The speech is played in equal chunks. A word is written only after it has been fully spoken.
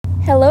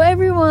Hello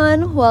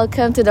everyone!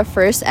 Welcome to the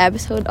first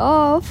episode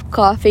of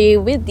Coffee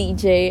with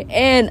DJ.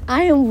 And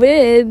I am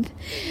with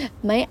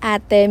my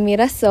ate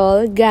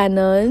Mirasol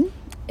Gannon.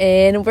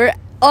 And we're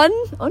on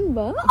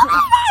ba?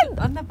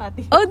 On the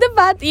patio. On the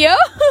patio!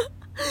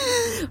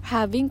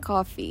 Having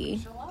coffee.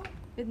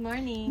 Good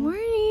morning.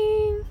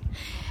 Morning!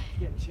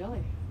 Getting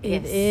chilly.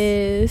 It Yes.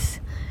 is.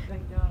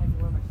 Thank God I can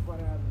wear my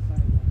sweater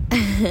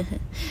outside.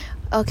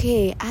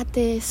 Okay,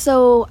 ate.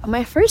 So,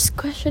 my first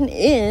question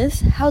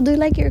is, how do you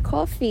like your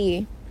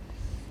coffee?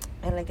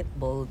 I like it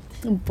bold.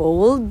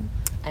 Bold?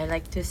 I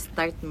like to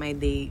start my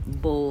day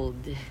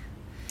bold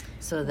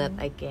so that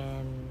I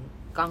can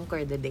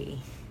conquer the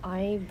day.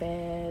 I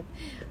bet.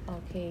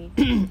 Okay.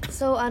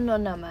 So, ano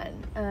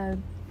naman?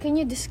 Can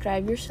you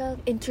describe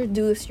yourself?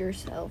 Introduce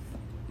yourself.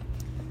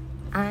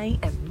 I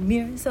am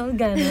Mirasol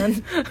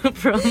Gannon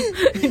from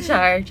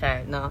Char,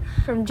 no.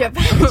 From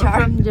Japan, Char.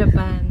 From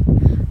Japan.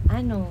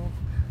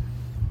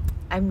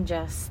 I'm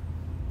just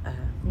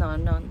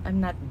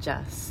I'm not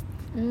just.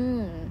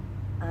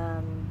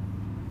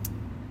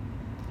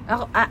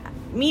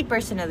 Me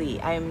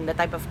personally, I'm the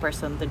type of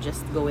person to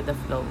just go with the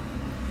flow.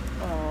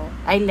 Oh.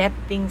 I let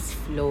things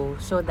flow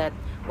so that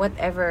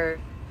whatever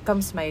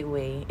comes my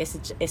way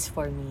is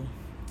for me.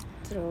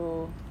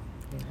 True.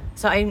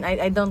 So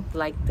I don't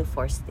like to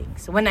force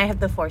things. When I have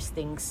to force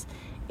things,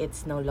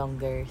 it's no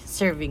longer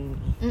serving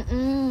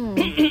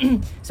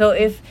me. So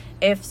if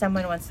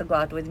someone wants to go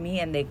out with me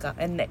and they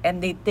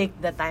they take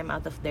the time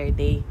out of their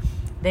day,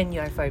 then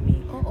you are for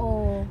me.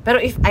 Oo. Pero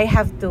if I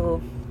have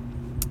to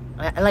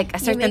like a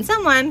certain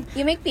someone,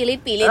 You make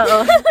pilit-pilit.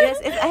 yes,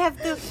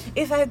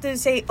 if I have to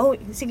say, oh,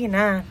 sige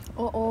na.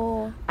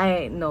 Oo.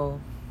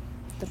 No.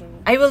 True.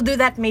 I will do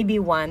that maybe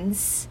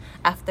once.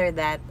 After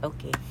that,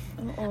 okay.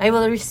 Oo. I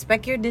will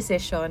respect your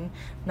decision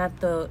not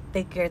to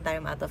take your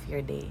time out of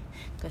your day.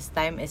 Because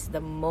time is the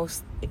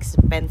most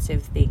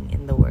expensive thing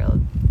in the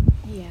world.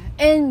 Yeah.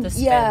 And To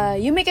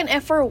spend. you make an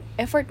effort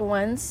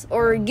once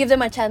or give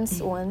them a chance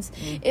once.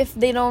 If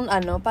they don't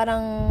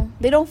parang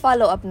they don't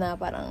follow up na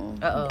parang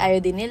Oo. ayaw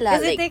din nila.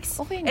 Because Like,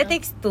 okay na. it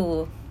takes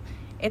two.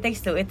 It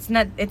takes two. It's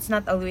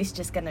not always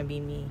just gonna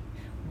be me.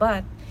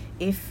 But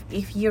if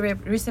you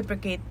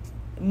reciprocate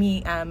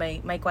me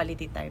my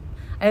quality time,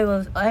 I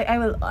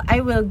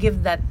will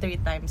give that 3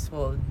 times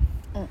fold.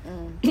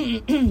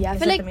 Yeah,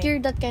 I feel Is that like to me? you're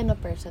that kind of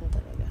person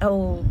talaga.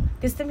 Oh,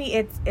 because to me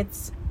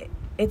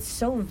it's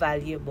so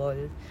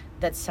valuable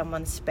that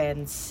someone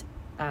spends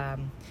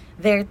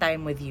their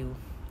time with you,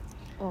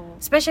 Oh.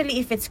 especially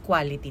if it's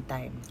quality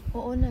time.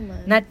 Oo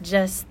naman. Not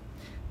just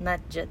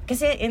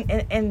kasi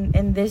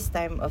in this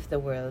time of the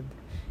world,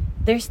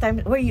 there's time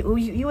where you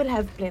will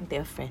have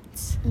plenty of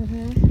friends.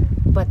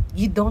 But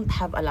you don't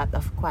have a lot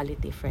of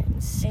quality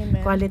friends. Amen.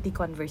 Quality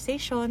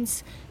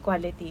conversations,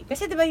 quality.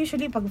 Kasi 'di ba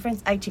usually pag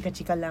friends ay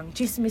chika-chika lang,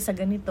 chismis sa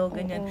ganito,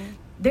 ganyan. Oo.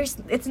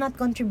 It's not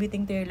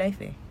contributing to your life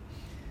eh.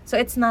 So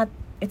it's not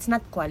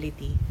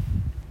quality.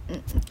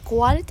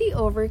 Quality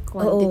over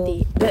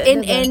quantity. Oo.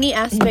 In Diba? any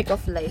aspect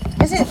of life.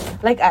 Kasi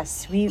like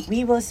us, we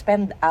will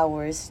spend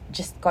hours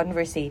just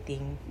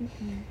conversating.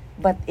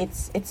 But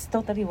it's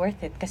totally worth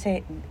it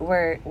kasi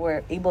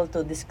we're able to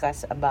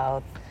discuss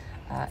about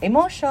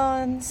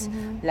emotions,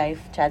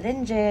 life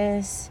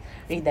challenges,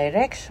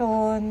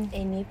 redirection.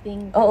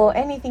 Anything. Oo,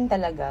 anything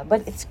talaga.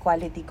 But it's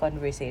quality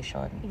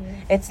conversation.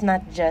 Yes. It's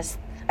not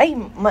just, ay,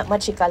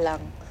 machika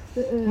lang.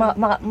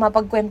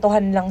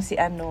 Mapagkwentuhan lang si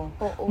ano.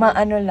 Oo.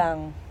 Maano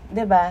lang.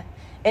 'Di ba?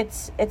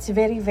 It's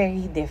very,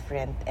 very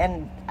different.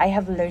 And I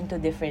have learned to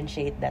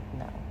differentiate that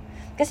now.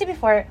 Kasi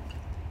before,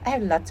 I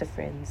have lots of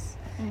friends.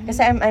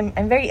 Kasi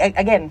I'm very,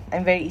 again,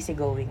 I'm very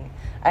easygoing.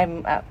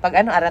 I'm, pag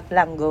arat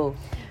lang, go.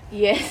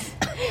 Yes.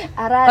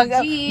 Pag,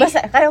 Araji.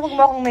 basta, kaya huwag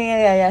mo akong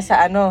nayayaya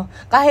sa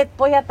kahit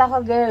puyat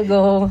ako, girl,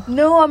 go.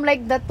 No, I'm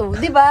like that too.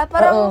 'Di ba?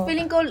 Parang Oo.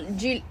 feeling ko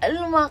G,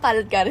 alam mo mga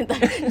kalat ka rin.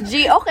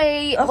 G,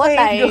 okay. What Okay,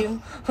 time?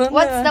 go.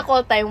 What's the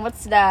call time?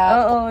 What's the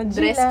Oo, G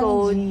dress lang,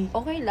 code? G.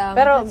 Okay lang.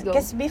 Pero, Let's go.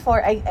 kasi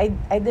before,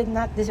 I did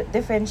not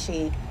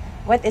differentiate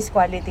what is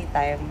quality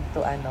time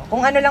to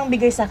Kung ano lang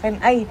bigay sa akin,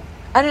 ay,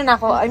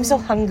 I'm so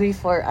hungry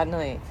for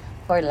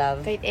for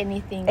love. Kahit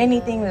anything.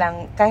 Anything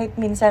lang, kahit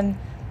minsan,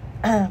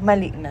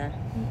 mali na.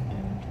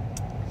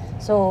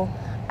 So,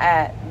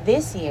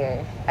 this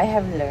year, I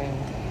have learned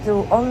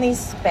to only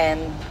spend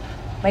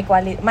my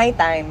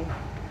time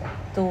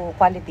to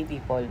quality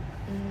people.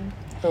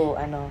 To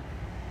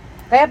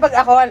Kaya pag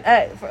ako,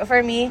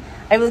 for me,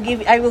 I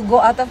will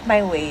go out of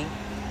my way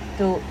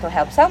to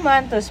help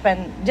someone,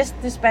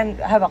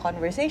 have a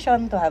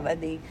conversation, to have a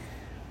day.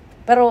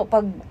 Pero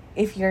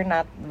if you're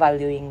not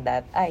valuing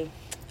that,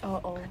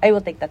 Oo. I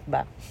will take that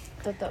back.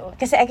 Totoo.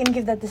 Kasi I can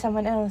give that to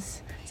someone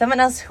else. Someone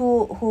else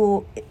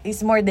who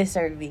is more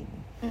deserving.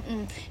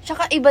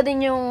 Tsaka iba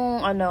din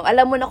yung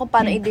alam mo na kung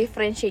paano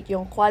i-differentiate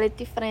yung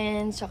quality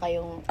friends tsaka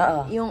yung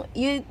Oo.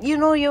 you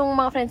know yung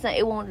mga friends na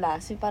it won't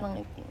last. Yung parang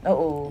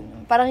Oo.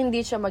 parang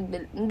hindi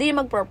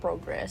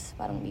magpro-progress.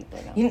 Parang dito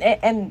lang.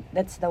 And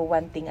that's the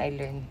one thing I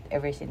learned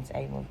ever since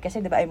I moved.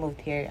 Kasi diba I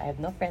moved here, I have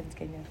no friends,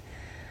 ganyan.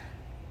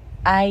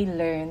 I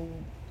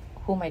learned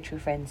who my true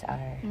friends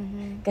are.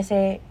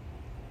 Kasi,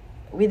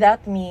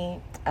 without me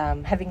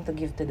having to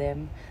give to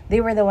them, they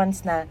were the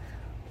ones na,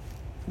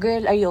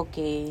 girl, are you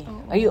okay?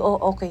 Are you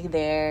okay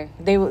there?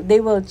 They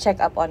will check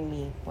up on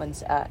me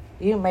once,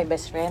 yung my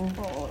best friend.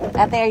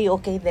 Ate, are you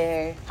okay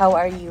there? How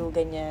are you?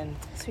 Ganyan.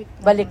 Sweet.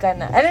 Balik ka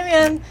na. Alam mo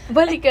yan?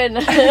 Balik ka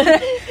na.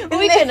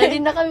 Uwi ka na, di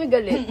na kami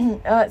galit.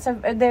 So,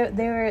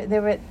 they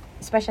were,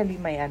 especially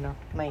my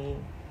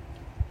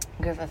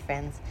group of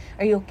friends.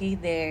 Are you okay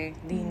there?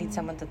 Do you need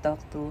someone to talk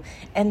to?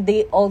 And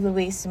they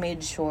always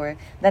made sure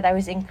that I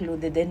was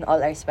included in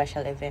all our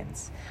special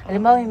events.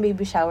 Alam mo, yung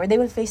baby shower, they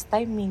will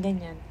FaceTime me,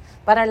 ganyan.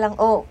 Para lang,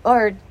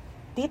 or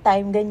tea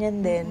time,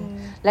 ganyan din.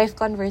 Live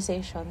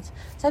conversations.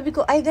 Sabi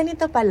ko, ay,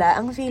 ganito pala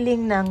ang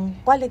feeling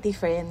ng quality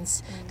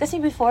friends. Kasi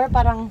before,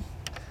 parang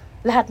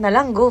lahat na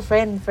lang, go,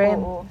 friend.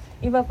 Oo.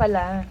 Iba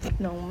pala.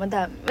 No,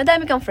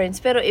 madami kang friends,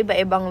 pero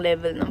iba-ibang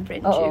level ng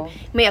friendship. Oo.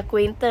 May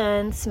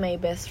acquaintance, may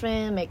best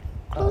friend, may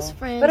close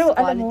friends, pero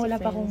quality alam mo, wala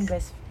pa akong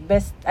friends.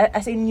 best,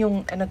 as in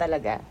yung,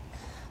 talaga.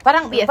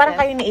 Parang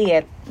kayo ni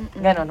Iyet.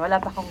 Ganon,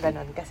 wala pa akong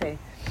ganon. Kasi,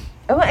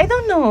 I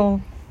don't know.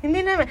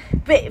 Hindi naman.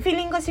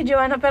 Feeling ko si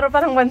Joanna, pero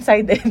parang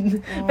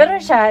one-sided. Pero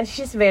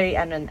she's very,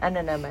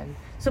 naman,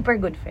 super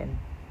good friend.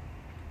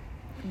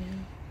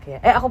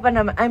 Kaya, ako pa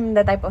naman, I'm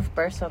the type of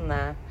person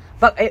na,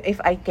 if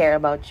I care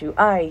about you,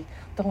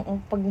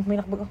 pag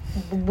may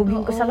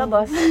bugbugin ko sa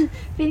labas.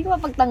 Feeling ko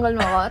mapagtanggol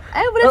mo ako.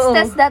 Let's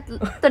test that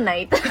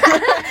tonight.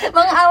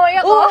 Mga away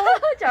ako.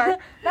 Char.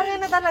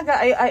 Tanga na talaga.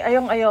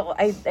 Ayoko.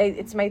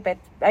 It's my pet.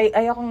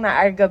 Ayokong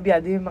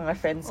na-argabyado yung mga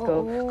friends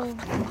ko.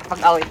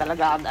 Pag-away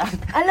talaga ako na.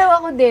 Alam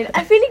ako din.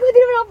 Feeling ko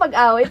din naman ako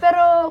pag-away,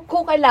 pero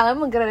kung kailangan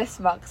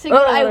mag-rest back,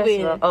 siguro I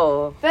will.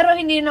 Pero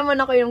hindi naman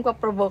ako yung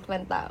ka-provoke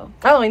ng tao.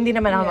 Hindi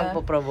naman ako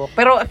magpo-provoke.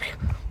 Pero,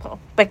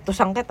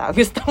 pektusan kita.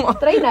 Gusto mo?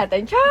 Try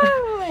natin. Char!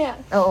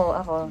 Oo,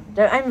 ako.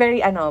 I'm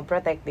very,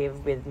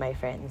 protective with my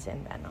friends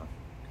and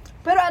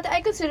Pero ate, I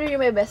consider you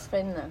my best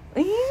friend na.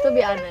 To be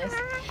honest.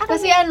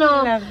 Kasi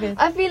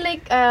I feel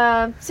like,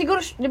 siguro,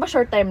 di ba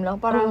short time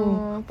lang?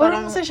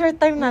 Parang sa short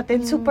time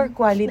natin, super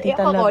quality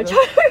talaga. Ako,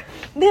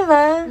 di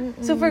ba?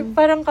 Super,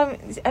 parang kami,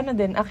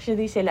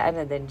 actually sila,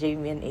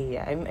 Jamie and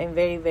Aya. I'm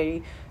very, very,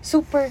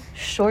 super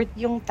short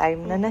yung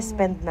time na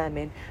na-spend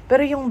namin.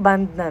 Pero yung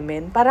band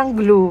namin, parang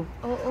glue.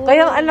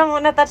 Kaya,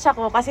 na-touch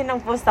ako kasi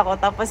nang post ako,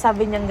 tapos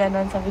sabi niya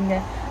gano'n,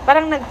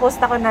 parang nag-post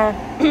ako na,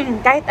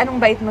 kahit anong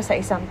bait mo sa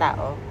isang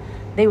tao,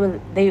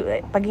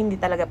 pag hindi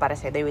talaga para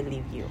sa'yo, they will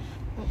leave you.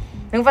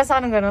 Nung post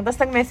ako ng gano'n, tapos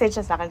nag-message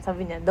siya sa akin,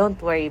 sabi niya,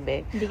 don't worry,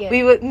 be.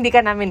 Hindi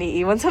ka namin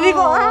iiwan. Sabi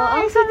ko,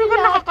 sabi ko,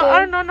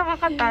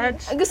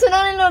 nakaka-touch. Gusto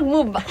na nila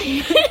mag-move back.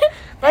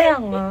 Kaya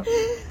nga.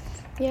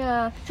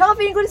 Yeah.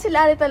 Tsaka feeling ko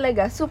sila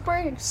talaga,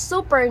 super,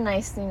 super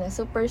nice nila.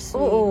 Super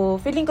sweet.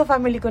 Oo. Feeling ko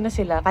family ko na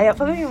sila. Kaya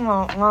pag yung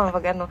mga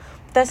pag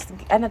tapos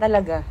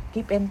talaga,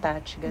 keep in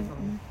touch,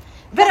 gano'n.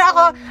 Pero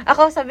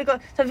ako sabi ko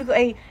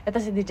ay ito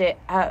si DJ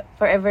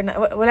forever na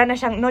wala na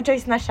siyang no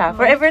choice na siya.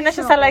 Forever na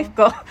siya sa life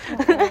ko.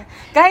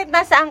 Kahit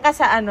nasaan ka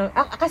sa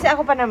kasi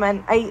ako pa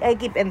naman I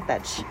keep in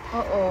touch.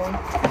 Oo.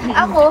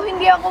 Ako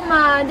hindi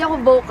ako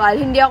vocal,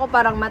 hindi ako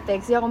parang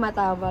ma-text, hindi ako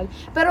matawag.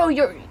 Pero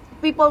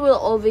people will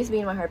always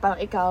be in my heart. Parang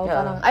ikaw,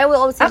 parang I will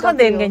always ako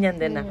din ganyan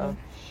din ako.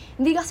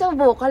 Hindi kasi ako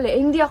vocal eh.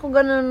 Hindi ako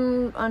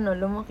ganun,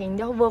 lumaki.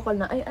 Hindi ako vocal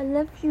na, I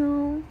love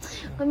you.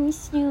 I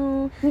miss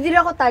you. Hindi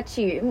ako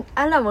touchy.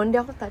 Alam mo,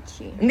 hindi ako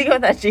touchy. Hindi ko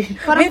touchy.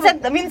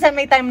 Minsan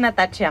may time na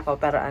touchy ako,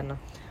 pero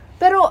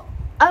Pero,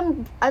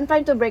 I'm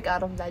trying to break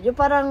out of that. Yung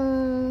parang,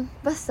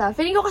 basta.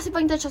 Feeling ko kasi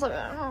pag touch ako,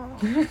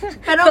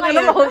 pero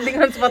ngayon. holding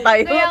hands pa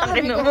tayo.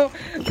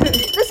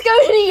 Tapos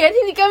kami niyan,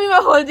 hindi kami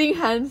ma-holding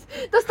hands.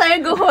 Tapos tayo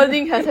go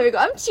holding hands. Sabi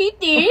ko, I'm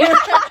cheating.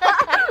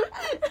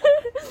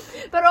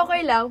 Pero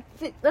okay lang.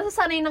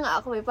 Nasasanay na nga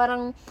ako eh.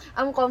 Parang,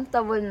 I'm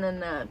comfortable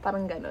na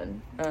parang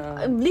ganun.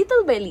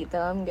 Little by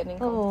little, I'm getting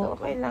comfortable.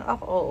 Okay lang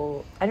ako,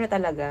 oo.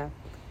 Talaga,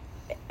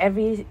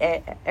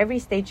 every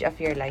stage of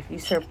your life,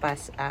 you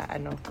surpass,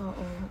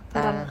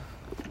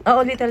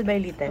 little by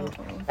little.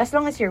 As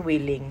long as you're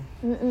willing.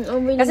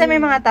 Kasi may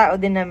mga tao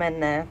din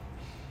naman na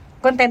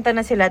kontento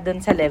na sila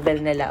dun sa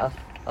level nila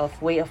of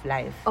way of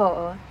life.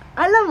 Oo.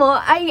 Alam mo,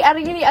 I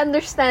really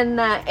understand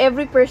na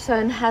every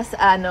person has,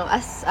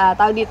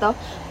 tawag dito,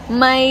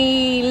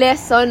 may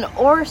lesson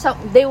or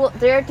they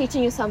are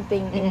teaching you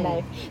something in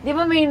life. Di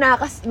ba may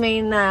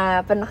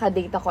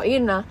panakadate ako,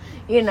 yun na,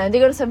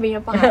 hindi ko na sabihin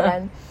yung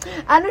pangalan.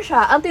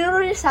 Ang tinuro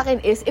niya sa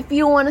akin is, if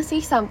you wanna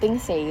say something,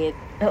 say it.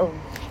 Oo.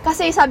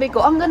 Kasi sabi ko,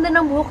 ang ganda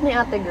ng buhok ni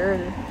ate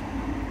girl.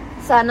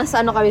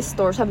 Nasa kami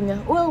store, sabi niya,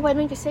 well, why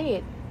don't you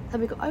say it?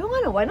 Sabi ko,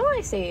 why don't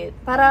I say it?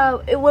 Para,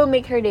 it will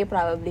make her day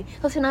probably.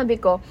 So, sinabi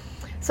ko,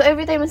 so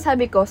every time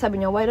sabi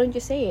niya, why don't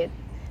you say it?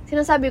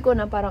 Sinasabi ko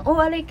na parang,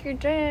 I like your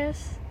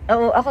dress.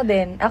 Oo, ako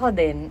din.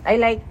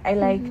 I like,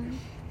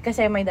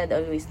 kasi my dad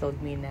always told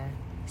me na,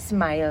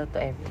 smile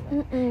to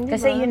everyone.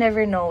 Kasi you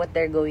never know what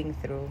they're going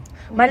through.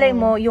 Malay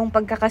mo, yung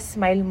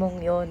pagkakasmile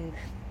mong yun,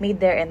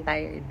 made their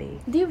entire day.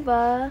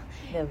 Diba?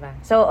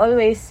 So,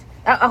 always,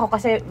 Ako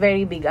kasi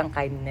very big ang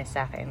kindness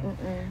sa akin.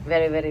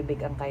 Very, very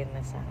big ang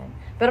kindness sa akin.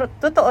 Pero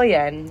totoo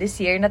yan, this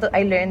year,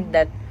 I learned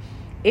that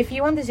if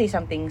you want to say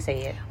something,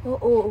 say it.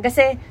 Oo.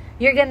 Kasi,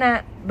 you're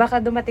gonna,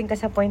 baka dumating ka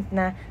sa point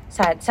na,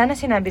 sana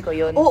sinabi ko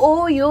yun.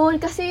 Oo, yun.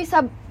 Kasi,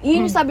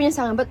 yun yung sabi niya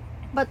sa akin,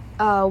 but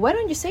why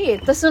don't you say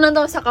it? Tapos nung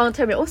nandun sa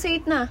counter, say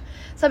it na.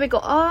 Sabi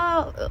ko,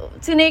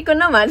 sinay ko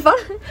naman.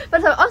 Parang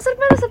sabi, sarap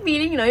na sa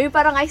feeling, no? Yung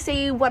parang I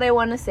say what I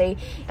wanna say.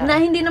 Na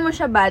hindi naman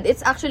siya bad. It's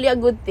actually a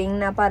good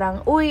thing na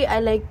parang, uy, I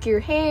like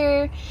your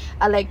hair.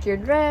 I like your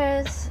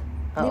dress.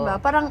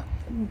 Diba? Parang,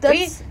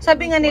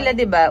 sabi nga nila,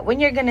 diba, when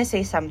you're gonna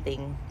say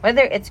something,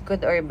 whether it's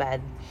good or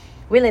bad,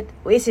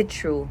 is it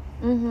true?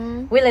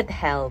 Will it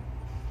help?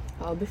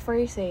 Before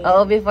you say it.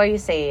 Before you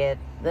say it.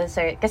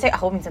 Kasi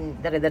ako minsan,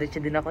 dare-diretso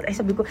din ako. Ay,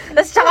 sabi ko,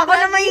 tapos tsaka ko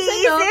na may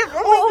iisip.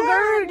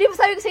 Girl. Di ba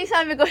sabi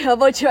ko, how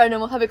about your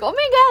ano mo? Sabi ko, oh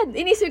my God,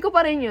 inisip ko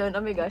pa rin yun.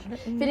 Oh my gosh.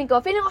 Feeling ko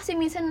kasi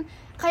minsan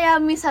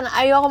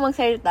ayaw ako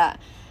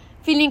magsalita.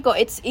 Feeling ko,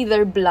 it's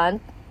either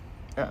blunt,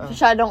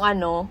 masyadong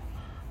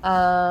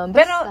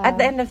pero at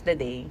the end of the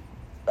day,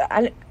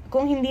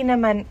 kung hindi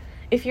naman,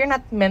 if you're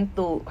not meant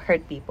to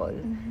hurt people,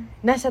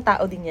 nasa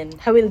tao din yan.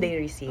 How will they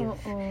receive?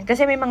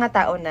 Kasi may mga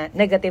tao na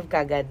negative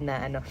kagad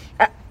na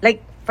like,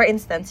 for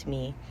instance,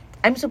 me,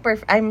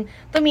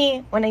 to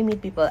me, when I meet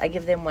people, I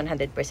give them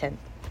 100%.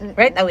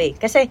 Right away.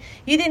 Kasi,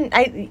 you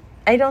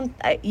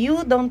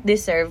don't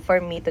deserve for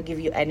me to give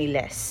you any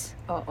less.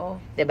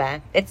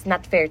 Diba? It's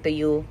not fair to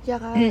you. Give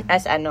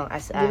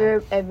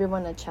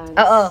everyone a chance.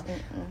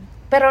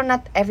 Pero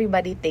not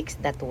everybody takes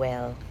that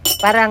well.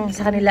 Parang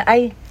sa kanila,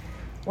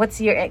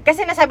 what's your...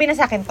 Kasi nasabi na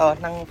sa akin to,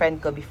 ng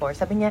friend ko before.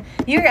 Sabi niya,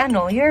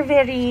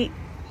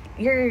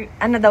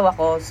 daw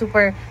ako,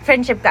 super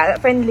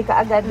friendly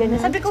ka agad. Ganyan.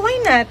 Sabi ko, why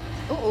not?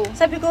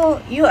 Sabi ko,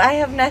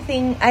 I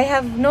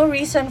have no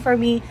reason for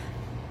me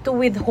to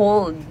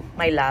withhold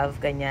my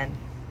love. Ganyan.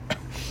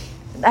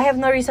 I have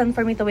no reason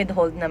for me to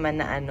withhold naman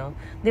na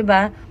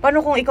diba? Paano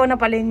kung ikaw na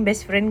pala yung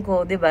best friend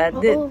ko, diba?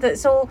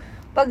 So,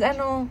 pag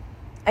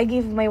I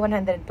give my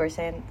 100%,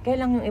 kaya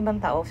lang yung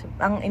ibang tao,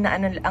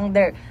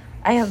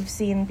 I have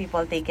seen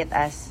people take it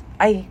as,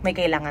 may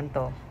kailangan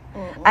to.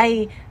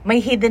 May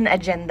hidden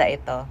agenda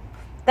ito.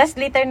 Tapos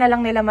later na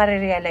lang nila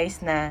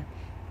marirealize na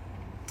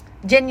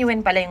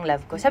genuine pala yung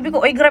love ko. Sabi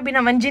ko, grabe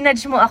naman,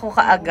 ginudge mo ako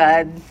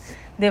kaagad.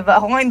 Diba?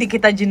 Ako nga hindi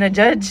kita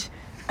ginajudge.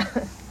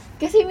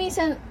 Kasi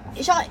minsan,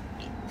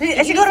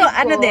 siguro,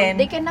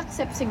 they can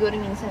accept siguro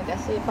minsan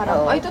kasi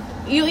parang,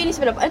 yung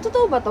inis mo na,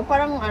 totoo ba to?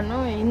 Parang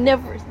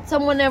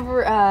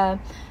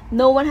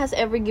no one has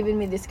ever given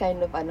me this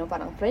kind of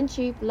parang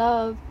friendship,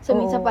 love. So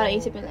minsan parang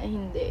isip nila,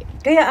 hindi.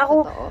 Kaya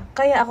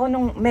ako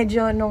nung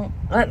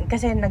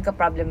kasi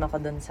nagka-problem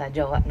ako dun sa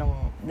jowa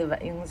diba,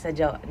 yung sa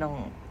jowa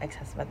nung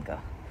ex-husband ko.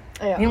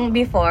 Yung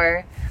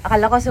before,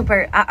 akala ko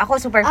super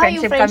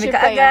friendship kami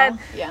kaagad.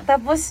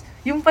 Tapos,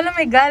 yung pala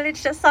may galit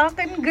siya sa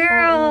akin,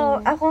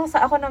 girl. Ako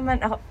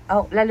naman,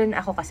 lalo na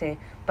ako kasi,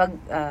 pag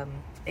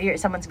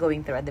someone's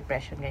going through a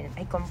depression, ganyan,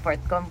 comfort,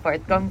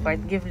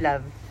 give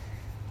love.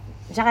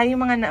 Tsaka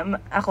yung mga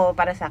ako,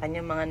 para sa akin,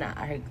 yung mga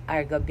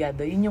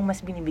na-argabyado, yun yung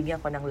mas binibigyan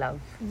ko ng love.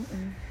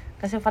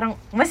 Kasi parang,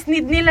 mas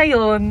need nila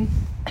yun.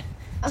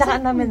 Tsaka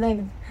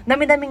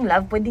dami-daming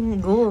love,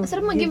 pwedeng go.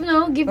 Sarap mag-give,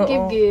 no? Give. But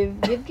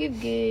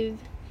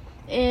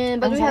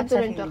we have to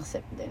learn to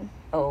accept them.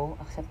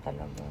 Accept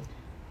talaga.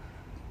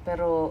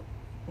 Pero,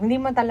 hindi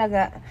mo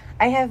talaga,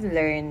 I have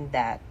learned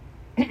that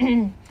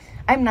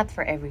I'm not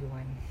for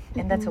everyone.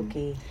 And that's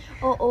okay.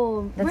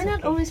 We're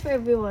not always for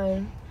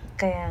everyone.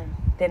 Kaya,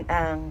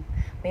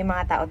 may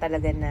mga tao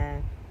talaga na,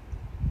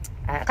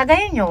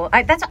 kagaya nyo,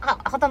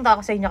 ako tonto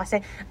ako sa inyo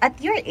kasi, at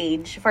your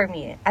age,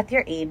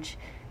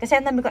 kasi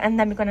ang dami ko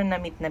na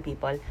na-meet na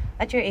people.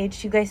 At your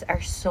age, you guys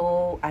are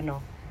so,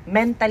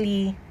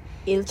 mentally...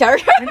 Ilchar?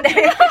 Isa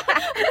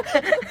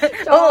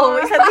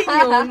din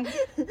yun.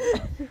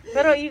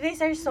 Pero you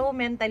guys are so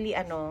mentally,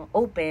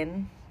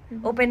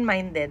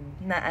 open-minded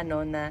na,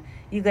 na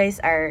you guys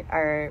are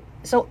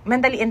so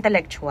mentally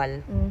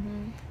intellectual.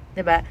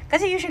 Diba?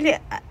 Kasi usually,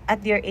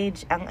 at your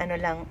age, ang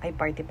lang, ay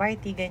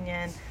party-party,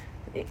 ganyan.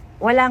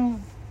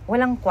 Walang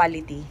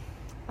quality.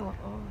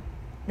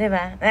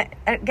 Diba?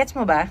 Gets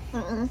mo ba?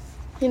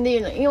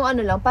 Hindi yun. Yung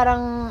lang,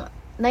 parang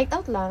night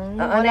out lang.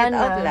 Night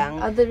out lang.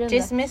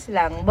 Chismis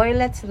lang.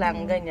 Boylets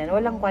lang. Ganyan.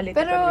 Walang quality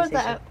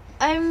conversation.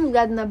 I'm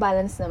glad na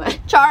balance naman.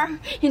 Char!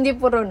 Hindi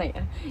puro na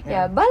yan.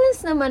 Yeah,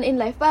 balance naman in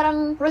life.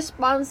 Parang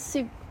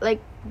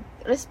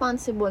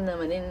responsible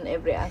naman in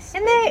every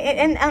aspect.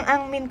 And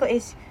ang mean ko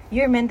is,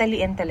 you're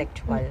mentally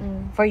intellectual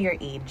for your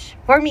age.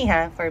 For me.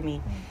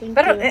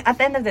 Pero at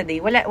the end of the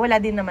day, wala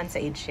din naman sa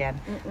age yan.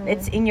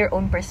 It's in your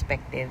own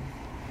perspective.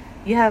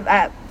 You have,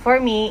 for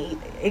me,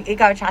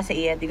 ikaw tsaka sa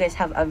Ian, you guys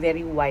have a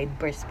very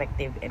wide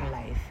perspective in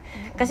life.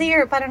 Kasi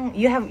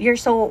you're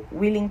so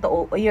willing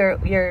to,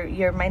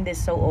 your mind is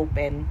so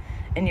open,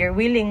 and you're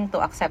willing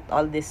to accept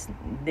all this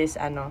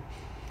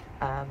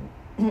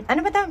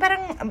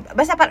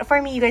basta for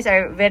me, you guys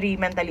are very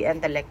mentally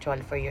intellectual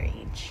for your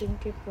age.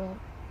 Thank you po.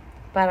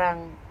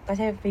 Parang,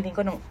 kasi feeling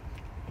ko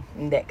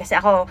Hindi. Kasi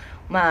ako,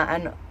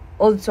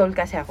 old soul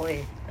kasi ako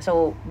eh.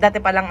 So,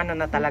 dati pa lang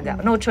na talaga.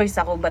 No choice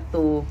ako but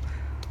to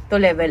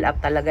level up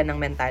talaga ng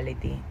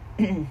mentality.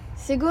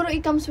 Siguro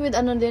it comes with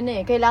din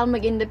eh. Kailangan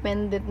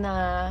mag-independent na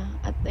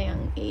at a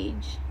young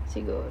age.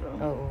 Siguro.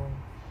 Oo.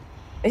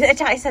 At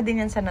saka isa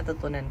din yan sa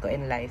natutunan ko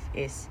in life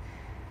is,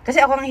 kasi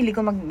ako ang hilig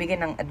ko magbigay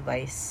ng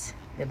advice.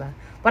 Diba?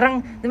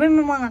 Parang, diba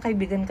may mga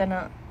kaibigan ka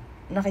na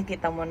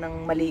nakikita mo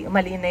ng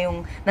mali na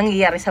yung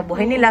nangyayari sa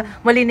buhay nila,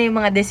 mali na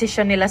yung mga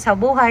decision nila sa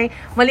buhay,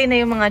 mali na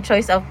yung mga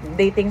choice of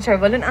dating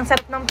Charbalon. Ang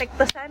sarap ng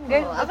pektosan,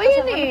 girl. Aba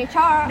yun eh,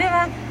 char.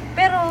 Diba?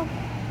 Pero,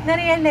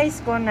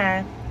 na-realize ko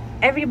na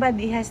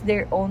everybody has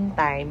their own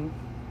time.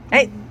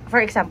 Ay,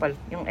 for example,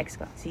 yung ex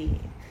ko, si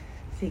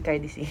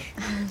Cardi C.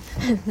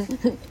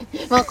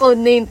 Mga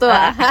code name to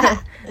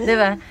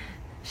Diba?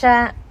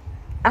 Siya,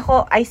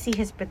 I see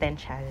his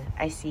potential.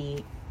 I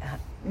see,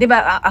 diba,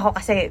 ako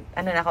kasi,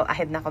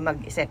 ahead na ako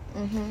mag-isip.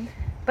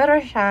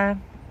 Pero siya,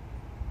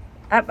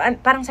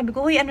 parang sabi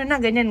ko, uy,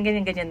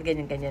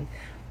 ganyan.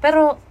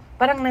 Pero,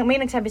 parang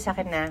may nagsabi sa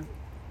akin na,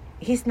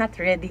 he's not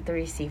ready to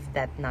receive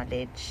that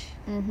knowledge.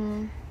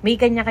 May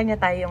kanya-kanya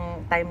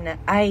tayong time na,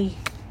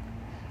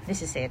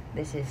 this is it.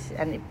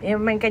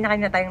 May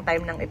kanya-kanya tayong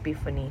time ng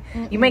epiphany.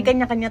 May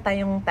kanya-kanya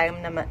tayong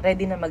time na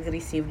ready na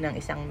mag-receive ng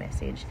isang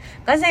message.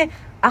 Kasi,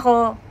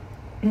 ako,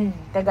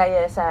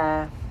 kagaya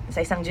sa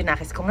isang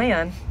junakis ko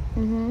ngayon,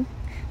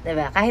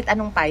 diba? Kahit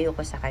anong payo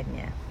ko sa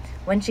kanya,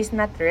 when she's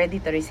not ready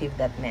to receive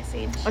that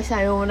message. O,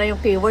 sabi mo na yung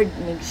keyword,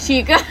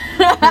 nag-shika.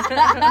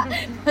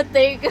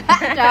 Patay ka,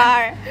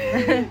 char.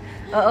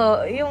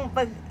 Oo, yung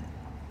pag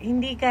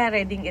hindi ka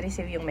ready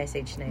i-receive yung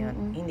message na yun,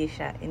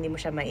 hindi mo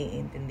siya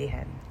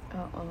maiintindihan.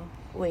 Oo.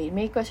 Wait,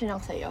 may question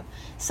ako sa'yo.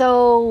 So,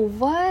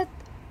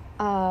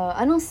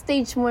 anong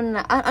stage mo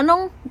na,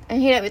 anong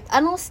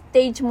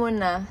stage mo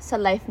na sa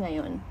life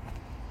ngayon?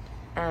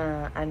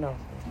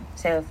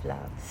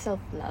 Self-love.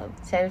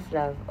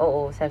 Self-love.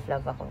 Oo,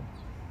 self-love ako.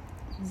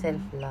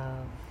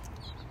 Self-love.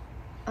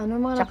 Ano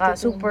mga Tsaka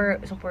super,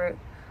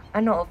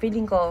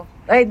 feeling ko,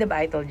 diba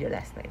I told you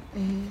last time,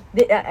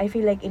 I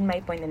feel like in my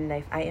point in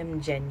life, I am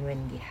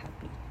genuinely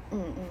happy.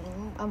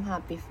 I'm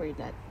happy for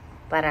that.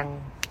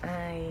 Parang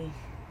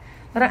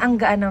ang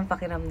gaan ng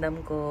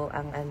pakiramdam ko,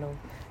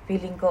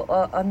 feeling ko,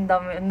 ang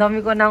dami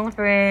ko ng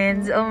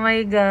friends, oh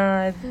my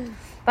God.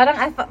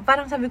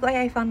 Parang sabi ko,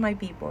 I found my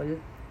people.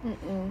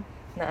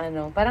 Na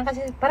parang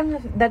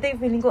dati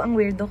feeling ko ang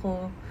weirdo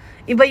ko.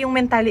 Iba yung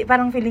mentality,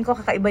 parang feeling ko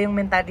kakaiba yung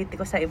mentality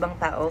ko sa ibang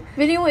tao.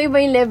 Feeling mo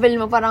iba yung level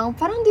mo, parang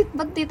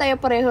ba't di tayo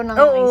pareho ng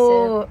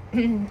mindset?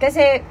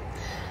 Kasi,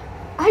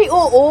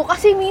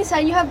 kasi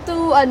minsan you have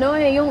to,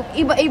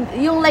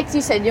 yung like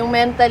you said, yung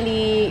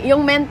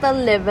mental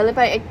level,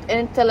 parang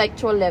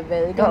intellectual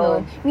level,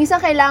 gano'n.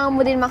 Minsan kailangan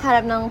mo din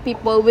makahanap ng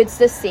people with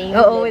the same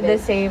level. With the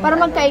same. Para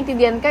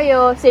magkaintindihan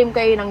kayo, same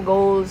kayo ng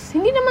goals.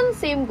 Hindi naman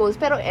same goals,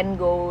 pero end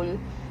goal.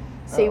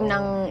 Same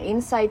ng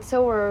insight sa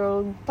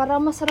world.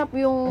 Para masarap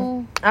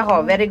yung...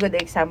 Ako, very good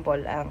example,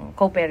 ang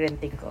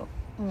co-parenting ko.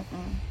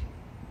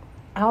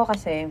 Ako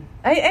kasi,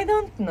 I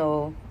don't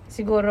know.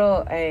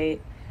 Siguro, I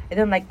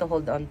don't like to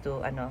hold on to,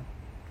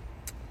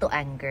 to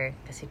anger.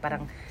 Kasi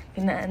parang,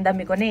 ang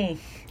dami ko na eh.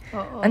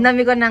 Ang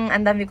dami ko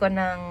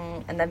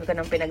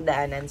ng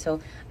pinagdaanan. So,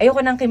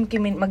 ayoko nang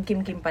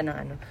magkimkim pa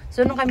ng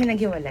So, nung kami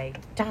naghiwalay,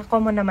 tsaka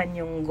common naman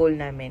yung goal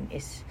namin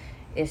is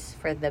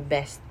for the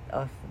best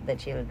of the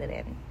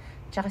children.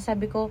 Tsaka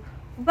sabi ko,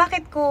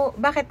 bakit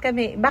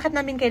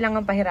namin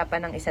kailangan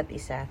pahirapan ng isa't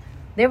isa?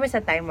 There was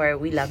a time where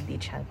we loved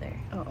each other.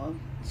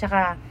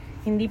 Tsaka,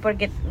 hindi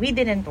porket we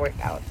didn't work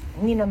out,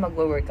 hindi na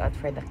magwo-work out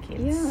for the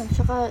kids. Yeah,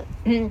 tsaka...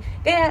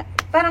 Kaya,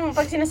 parang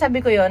pag sinasabi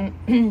ko yon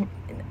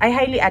I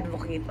highly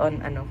advocate on,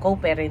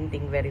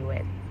 co-parenting very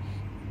well.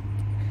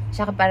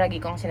 Tsaka palagi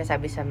kong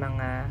sinasabi sa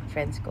mga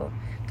friends ko,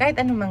 kahit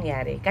anong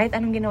mangyari, kahit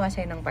anong ginawa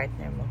sa'yo ng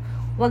partner mo,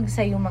 huwag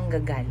sa'yo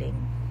manggagaling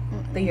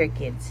to your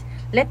kids.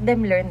 Let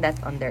them learn that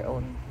on their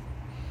own.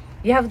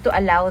 You have to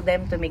allow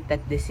them to make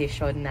that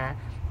decision na,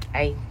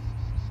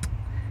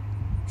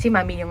 si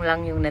mami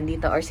lang yung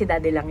nandito or si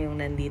daddy lang yung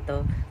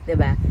nandito.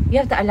 Diba? You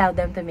have to allow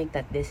them to make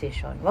that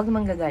decision. Huwag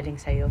manggagaling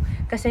sa'yo.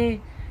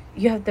 Kasi,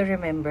 you have to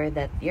remember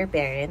that your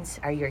parents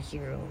are your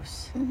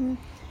heroes.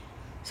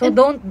 So,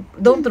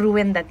 don't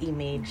ruin that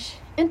image.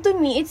 And to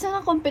me, it's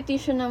not a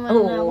competition naman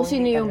na kung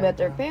sino yung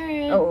better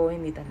parent. Oo,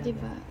 hindi talaga.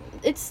 Diba?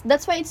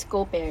 That's why it's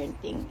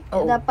co-parenting.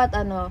 Dapat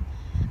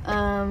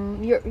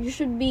you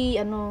should be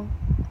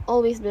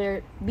always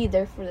be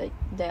there for like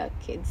the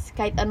kids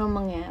kahit anong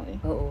mangyari.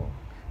 Oo.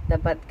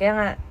 Dapat kaya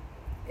nga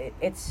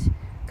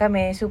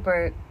kami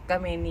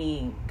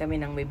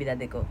ng baby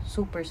daddy ko,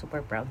 super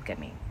proud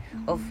kami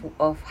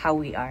of how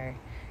we are.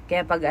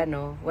 Kaya pag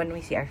when we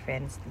see our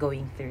friends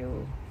going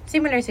through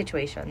similar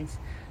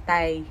situations,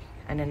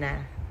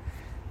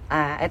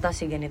 eto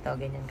si ganito,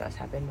 ganyan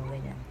kausapin mo,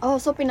 ganyan.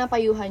 So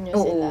pinapayuhan nyo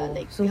sila,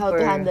 like super, how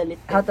to handle it.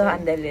 How to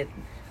handle it.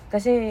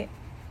 Kasi,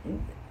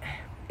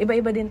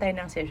 iba-iba din tayo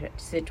ng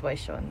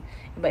situation.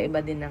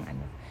 Iba-iba din ng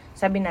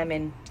Sabi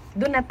namin,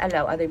 do not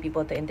allow other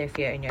people to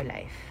interfere in your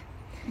life.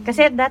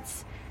 Kasi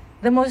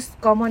the most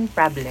common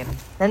problem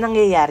na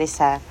nangyayari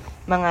sa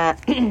mga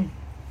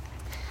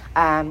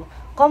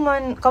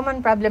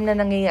common problem na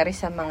nangyayari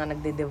sa mga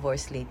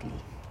nagde-divorce lately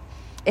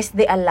is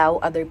they allow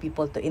other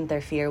people to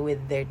interfere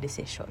with their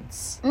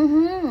decisions.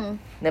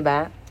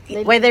 Diba?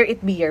 Whether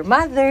it be your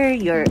mother,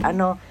 your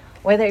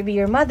whether it be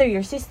your mother,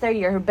 your sister,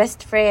 your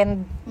best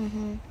friend.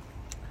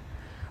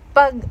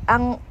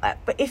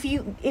 If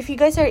you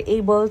guys are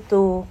able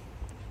to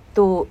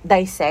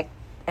dissect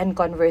and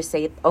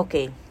conversate,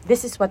 okay,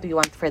 this is what we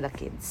want for the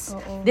kids.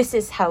 This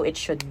is how it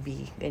should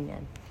be.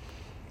 Ganyan.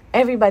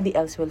 Everybody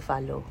else will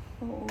follow.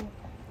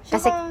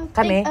 Kasi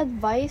kami, take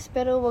advice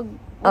pero wag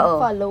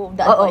follow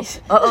the advice.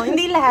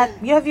 Hindi lahat.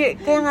 You have your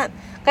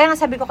kaya nga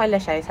sabi ko kay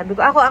Lashay, sabi ko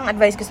ako ang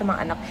advice ko sa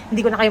mga anak,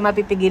 hindi ko na kayo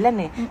mapipigilan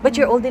eh. But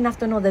you're old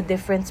enough to know the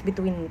difference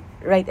between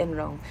right and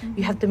wrong.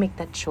 You have to make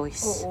that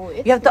choice.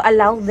 You have to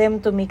allow them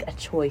to make a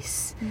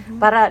choice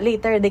para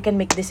later they can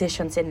make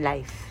decisions in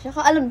life.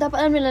 Saka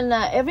dapat alam nila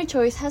na every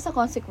choice has a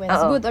consequence,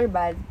 good or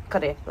bad.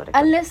 Correct.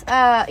 Unless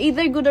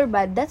either good or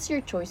bad, that's your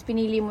choice.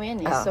 Pinili mo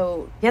yan eh.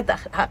 So you have to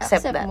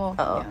accept that. Mo.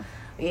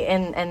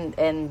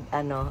 And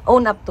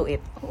own up to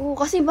it.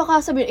 Kasi baka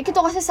sabihin, ito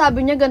kasi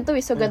sabi niya ganito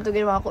so ganito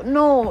ginawa ko.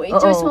 No,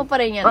 choice mo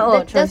pa rin yan.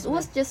 That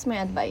was just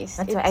my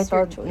advice. That's why I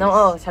told,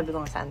 sabi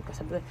ko nga saan ko.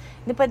 Sabi ko,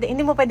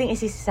 hindi mo pwedeng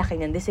isisi sa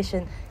akin yan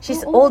decision.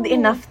 She's old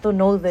enough to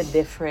know the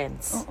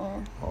difference.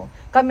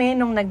 Kami,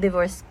 nung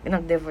nag-divorce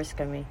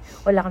kami,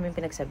 wala kaming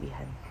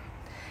pinagsabihan.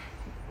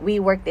 We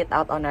worked it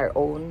out on our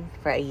own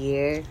for a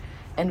year.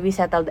 And we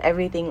settled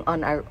everything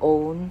on our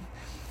own.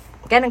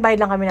 Kaya nagbayad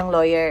lang kami ng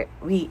lawyer.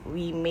 We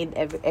made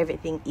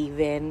everything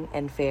even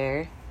and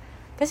fair.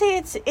 Kasi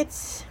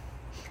it's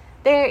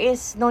there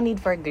is no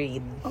need for greed.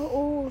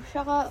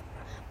 Saka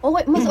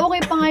okay, mas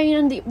okay pa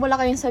ngayon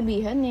wala kayong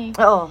sabihan eh.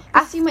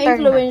 Kasi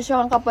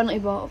ma-influensyahan ka pa ng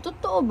iba.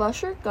 Totoo ba?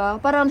 Sure ka?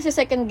 Parang si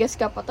second guess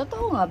ka pa.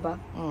 Totoo nga ba?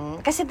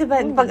 Kasi 'di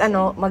ba pag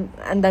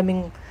ang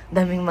daming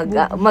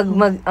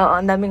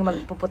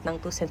magpuput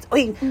ng 2 cents.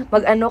 Uy,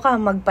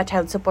 magpa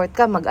child support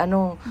ka,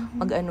 magano.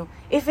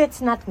 If it's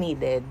not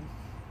needed,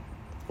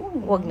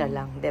 wag na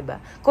lang, 'di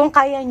ba? Kung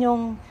kaya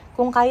nyong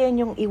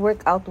i-work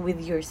out with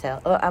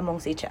yourself or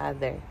amongst each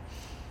other,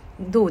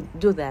 do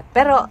that.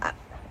 Pero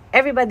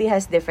everybody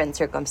has different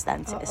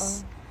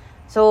circumstances.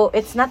 So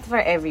it's not for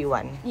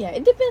everyone. Yeah,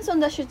 it depends on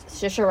the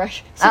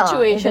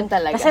situation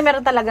talaga. Kasi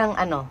meron talagang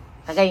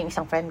kagaya yung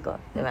isang friend ko,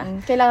 'di ba?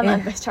 Kailangan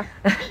ng advice siya.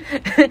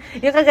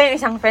 Yung kagaya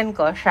yung isang friend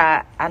ko,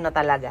 siya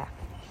talaga.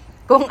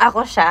 Kung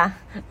ako siya,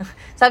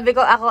 sabi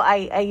ko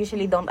I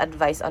usually don't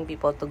advise on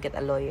people to get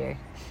a lawyer.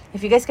 If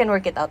you guys can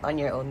work it out on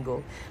your own,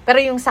 go. Pero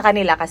yung sa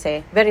kanila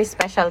kasi, very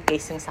special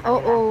case yung sa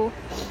kanila.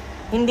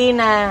 Hindi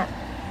na,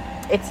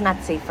 it's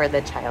not safe for the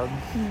child.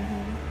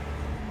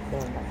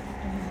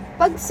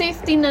 Pag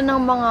safety na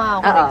ng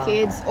mga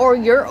kids, or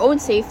your own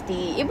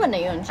safety, iba na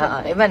yun.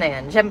 Iba na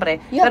yan. Siyempre.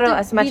 You have pero to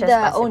as much be as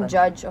the possible. own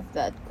judge of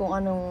that. Kung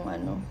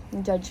anong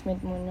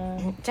judgment mo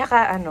na.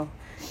 Tsaka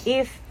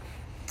if,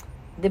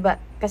 diba,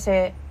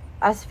 kasi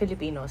as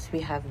Filipinos, we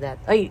have that,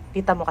 ay,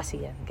 tita mo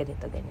kasi yan,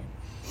 ganito, ganyan.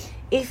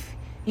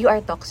 If you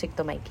are toxic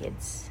to my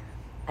kids,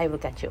 I will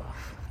cut you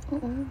off.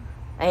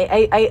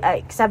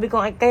 I sabi ko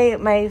kay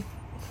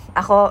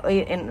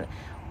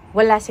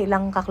wala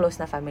silang ka-close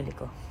na family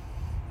ko.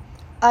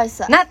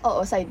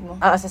 Side mo.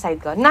 Sa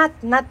side ko.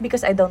 Not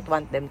because I don't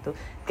want them to.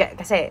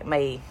 Kasi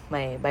my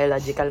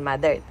biological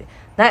mother.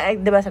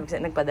 'Di ba sabi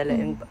ko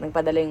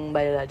nagpadala yung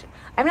biological.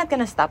 I'm not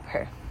gonna stop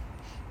her.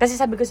 Kasi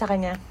sabi ko sa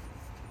kanya,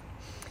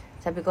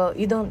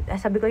 you don't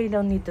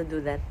need to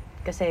do that.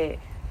 Kasi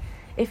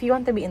if you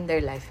want to be in their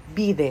life,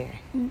 be there.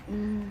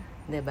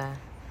 'Di ba?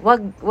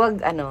 Wag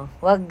mong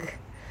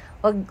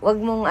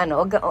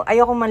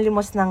ayoko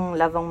manlimos ng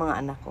love ang mga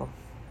anak ko.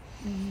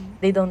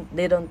 They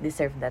don't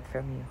deserve that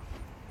from you.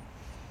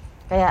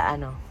 Kaya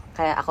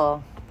ako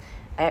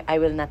I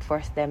will not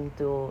force them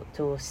to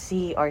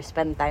see or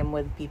spend time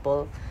with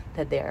people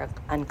that they are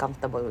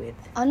uncomfortable with.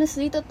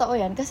 Honestly, totoo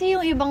yan. Kasi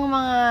yung ibang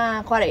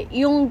mga,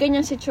 yung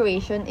ganyang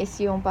situation is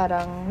yung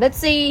parang, let's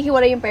say,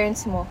 hiwalay yung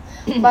parents mo.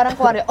 Parang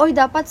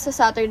dapat sa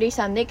Saturday,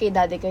 Sunday, kay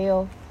daddy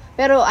kayo.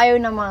 Pero ayaw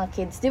ng mga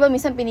kids. Di ba,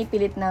 minsan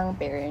pinipilit ng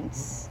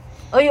parents.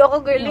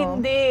 Ako girl,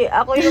 hindi.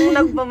 Ako yung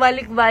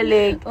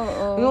nagpabalik-balik.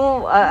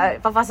 Yung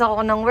papasok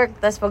ako ng work,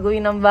 tapos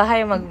pag-uwi ng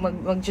bahay,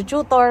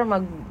 mag-tutor,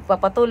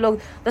 magpapatulog.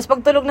 Tapos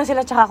pagtulog na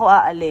sila, tsaka ako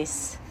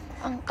aalis.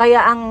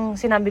 Kaya ang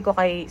sinabi ko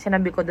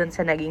dun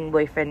sa naging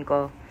boyfriend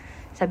ko,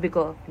 sabi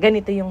ko,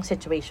 ganito yung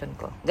situation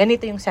ko.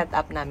 Ganito yung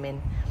setup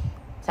namin.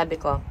 Sabi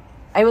ko,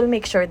 I will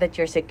make sure that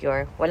you're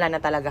secure. Wala na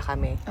talaga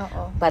kami.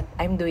 But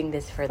I'm doing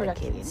this for the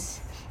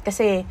kids.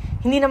 Kasi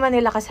hindi naman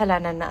nila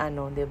kasalanan na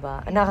 'di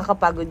ba?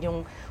 Nakakapagod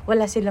yung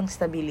wala silang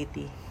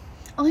stability.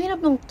 Ang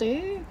hirap ng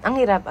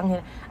Ang hirap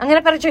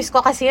pero choice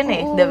ko kasi yun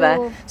eh, 'di ba?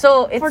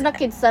 So it's for the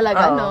kids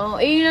talaga, no?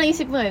 Yun ang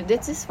isip mo,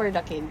 this is for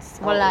the kids.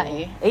 Wala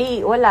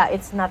wala,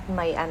 it's not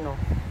my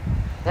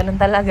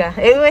ganun talaga.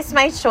 It was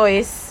my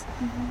choice.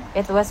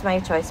 It was my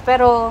choice.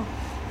 Pero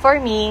for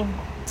me,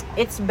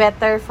 it's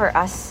better for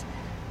us.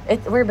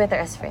 We're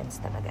better as friends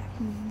talaga.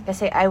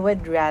 Kasi I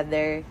would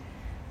rather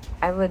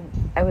I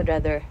would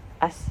rather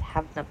us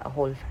have not a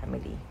whole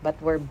family, but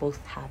we're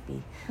both happy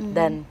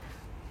than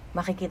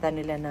makikita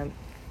nila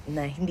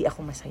na hindi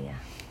ako masaya.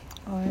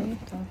 Alright.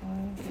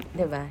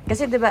 'Di ba?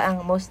 Kasi 'di ba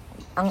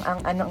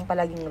ang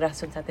palaging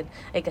rason sa atin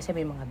ay kasi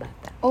may mga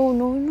bata. Oh,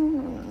 no.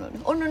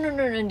 Oh, no,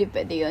 hindi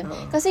pwede yun.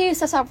 Kasi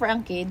sasuffer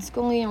ang kids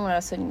kung yun yung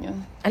rason nyo.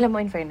 Alam mo,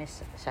 in fairness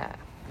sa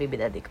baby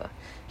daddy ko,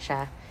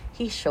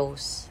 he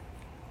shows,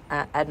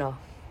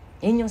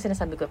 yun yung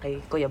sinasabi ko kay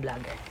Kuya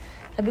Vlogger.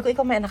 Sabi ko,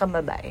 ikaw may anak kang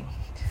babae.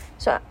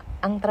 So,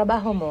 ang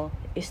trabaho mo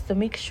is to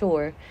make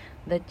sure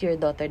that your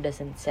daughter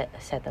doesn't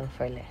settle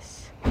for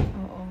less.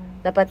 Oo.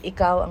 Dapat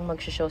ikaw ang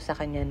mag-show sa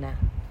kanya na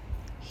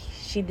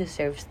she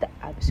deserves the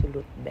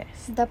absolute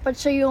best. Dapat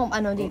siya yung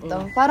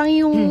dito. Parang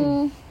yung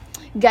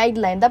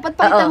guideline. Dapat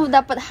pakita mo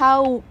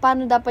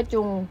paano dapat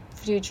yung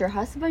future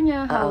husband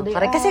niya, how they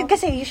correct. act.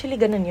 Kasi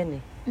usually ganun yun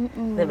eh.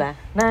 'Di ba?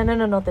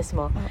 Notice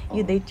mo,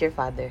 you date your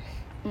father.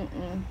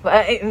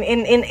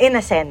 In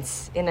a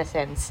sense.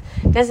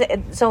 Kasi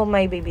so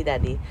my baby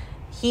daddy,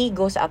 he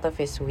goes out of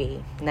his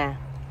way na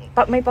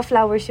may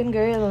pa-flowers yun,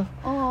 girl.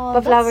 Oh,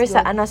 Pa-flowers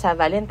sa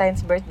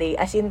Valentine's birthday,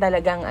 as in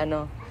talagang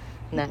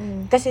na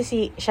kasi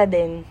siya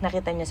din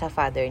nakita niya sa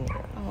father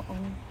niya. Oo.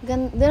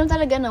 Ganun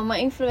talaga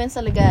ma-influence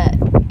talaga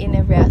in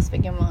every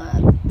aspect yung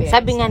mga parents.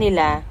 Sabi nga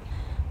nila,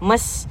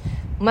 mas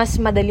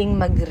madaling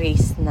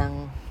mag-raise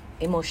ng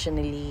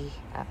emotionally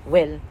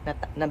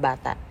na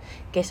bata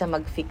kaysa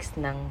mag-fix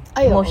ng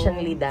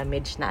emotionally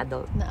damaged na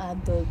adult. Na.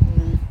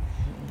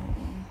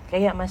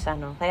 Kaya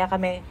kaya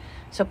kami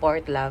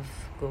support love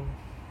ko.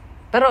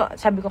 Pero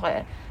sabi ko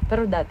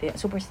pero dati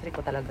super strict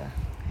ko talaga.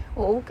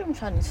 Oo, okay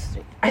masyadong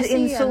strict. As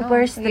in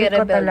super strict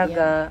ko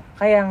talaga.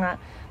 Kaya nga,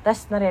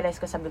 tas na-realize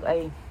ko, sabi ko,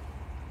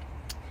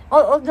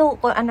 although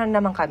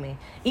naman kami,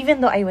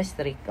 even though I was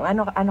strict,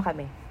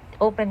 kami,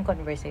 open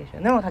conversation.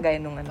 Kagaya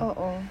nung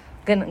Oo.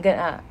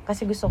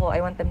 Kasi gusto ko,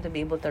 I want them to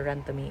be able to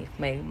run to me if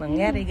may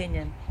mangyari,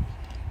 ganyan.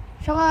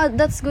 Tsaka,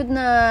 that's good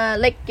na,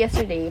 like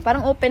yesterday,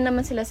 parang open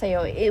naman sila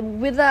sa'yo.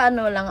 With the,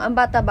 ang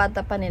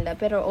bata-bata pa nila,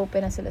 pero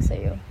open na sila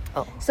sa'yo.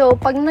 Oh. So,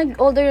 pag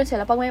nag-older na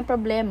sila, pag may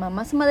problema,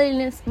 mas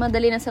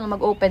madali na sila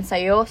mag-open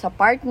sa'yo, sa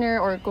partner,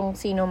 or kung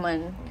sino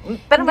man.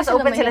 Pero mas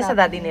open sila sa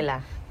daddy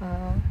nila.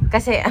 Uh-huh.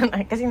 Kasi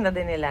yung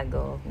daddy nila,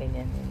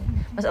 ganyan.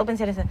 Mas open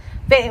sila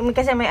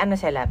kasi may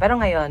sila.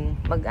 Pero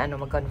ngayon,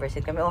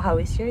 mag-conversate kami,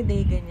 how is your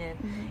day, ganyan.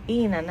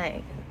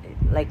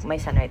 Like my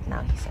son right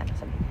now, he's sabi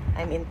niya,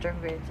 I'm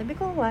introvert. Sabi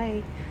ko,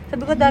 why?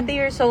 Sabi ko, dati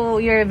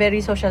you're a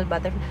very social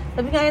butterfly.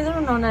 Sabi ko, I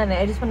don't know, nanay.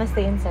 I just wanna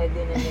stay inside,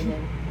 ganyan.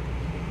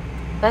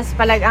 Tapos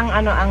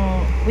ang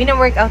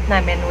wina-workout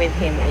namin with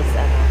him is,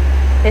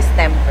 his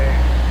temper.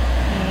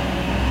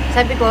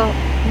 Sabi ko,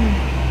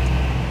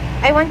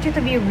 I want you to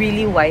be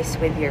really wise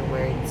with your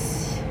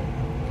words.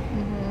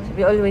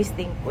 Sabi, always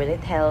think, will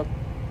it help?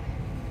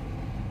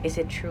 Is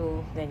it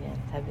true?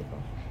 Ganyan, sabi ko.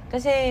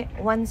 Kasi,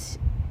 once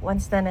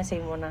na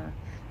na-say mo na,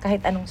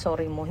 kahit anong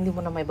sorry mo, hindi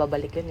mo na may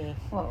babalik yun eh.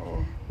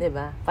 Oo. 'Di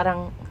ba?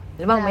 Parang,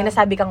 may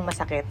nasabi kang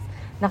masakit,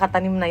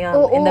 nakatanim na yun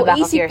in the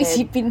back of your head.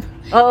 Isip-isipin.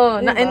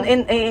 Oo,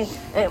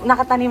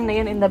 nakatanim na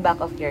yun in the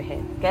back of your head.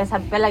 Kaya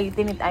sabi,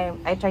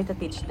 I try to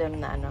teach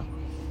them na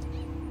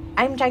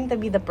I'm trying to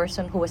be the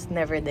person who was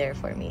never there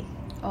for me.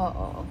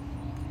 Oo.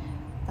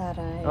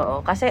 Taray.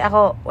 Oo, kasi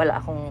wala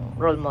akong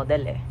role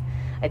model eh.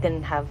 I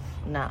didn't have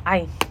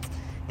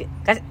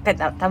kasi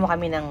tama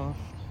kami ng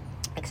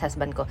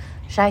ex-husband ko,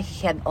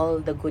 he had all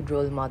the good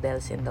role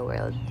models in the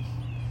world.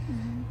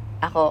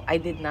 Ako, I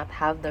did not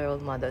have the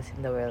role models in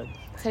the world.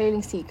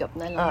 Sariling sikap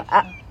na lang.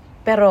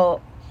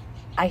 Pero,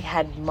 I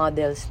had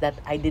models that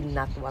I did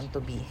not want to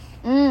be.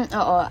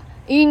 Oo.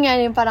 Yun nga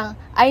yung parang,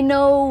 I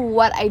know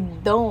what I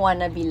don't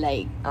wanna be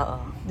like.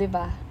 Oo.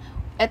 Diba?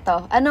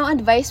 Eto,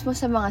 anong advice mo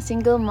sa mga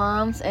single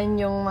moms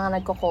and yung mga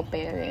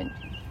nagko-co-parent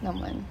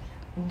naman?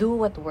 Do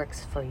what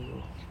works for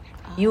you.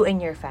 You and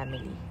your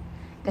family.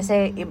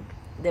 Kasi,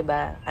 'di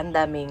ba, ang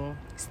daming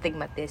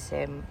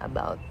stigmatism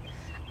about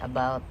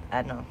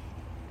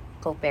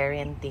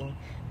co-parenting.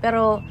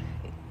 Pero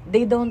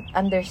they don't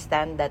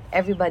understand that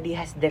everybody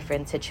has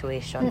different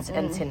situations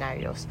and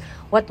scenarios.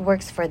 What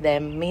works for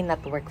them may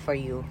not work for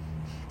you.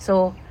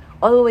 So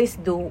always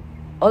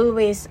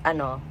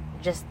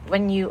just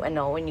when you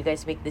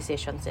guys make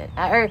decisions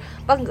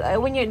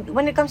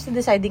when it comes to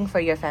deciding for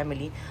your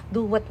family,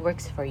 do what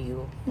works for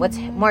you. What's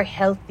more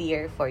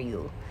healthier for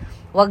you.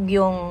 Wag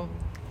yung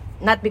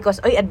not because,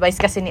 advice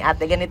kasi ni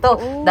ate, ganito,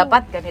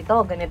 dapat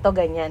ganito,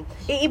 ganyan.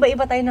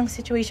 Iba-iba tayo ng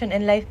situation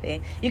in life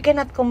eh. You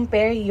cannot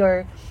compare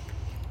your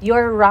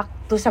rock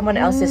to someone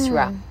else's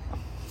rock.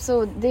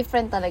 So,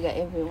 different talaga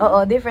everyone.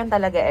 Oo, different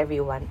talaga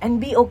everyone.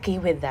 And be okay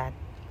with that.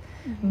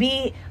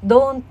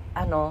 Don't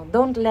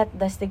let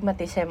the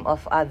stigmatism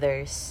of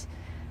others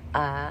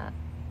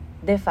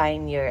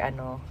define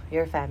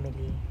your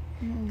family.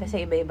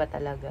 Kasi iba-iba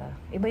talaga.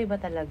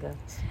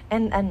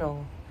 And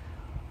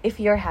if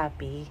you're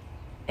happy,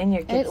 and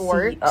your kids it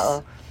works.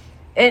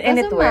 And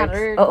it works.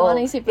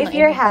 If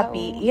you're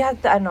happy, you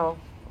have to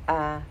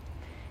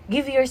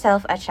give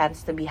yourself a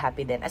chance to be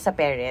happy then as a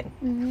parent.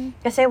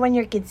 Kasi when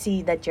your kids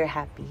see that you're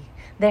happy,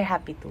 they're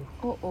happy too.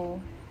 Oo.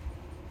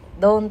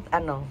 Don't,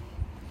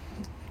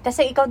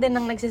 kasi ikaw din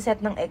ang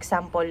nagsiset ng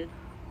example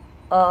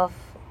of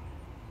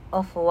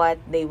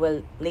what they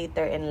will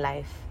later in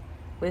life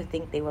will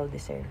think they will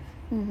deserve.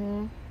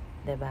 Mm-hmm.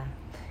 Diba?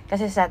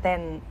 Kasi sa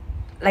atin,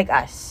 like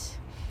us,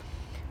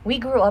 we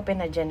grew up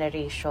in a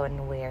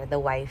generation where the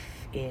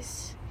wife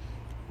is,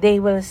 they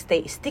will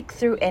stick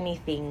through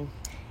anything.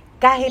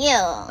 Kahit,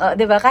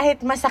 diba?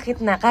 Kahit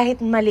masakit na, kahit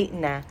mali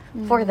na,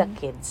 for the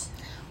kids.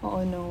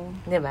 Oo, no.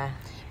 Diba?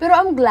 Pero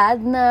I'm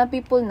glad na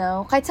people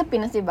now, kahit sa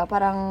Pinas, diba,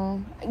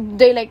 parang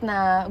they like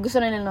na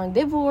gusto na nila ng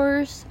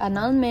divorce,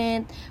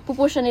 annulment,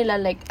 pupusha nila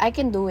like, I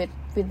can do it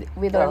with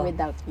or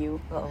without you.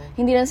 Oo.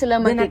 Hindi lang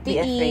sila Do not be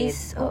afraid.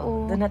 magtitiis.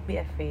 Oo. Do not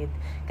be afraid.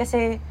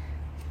 Kasi,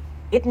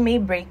 it may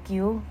break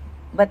you,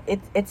 but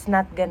it's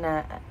not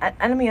gonna,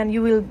 alam mo yun,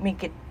 you will make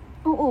it.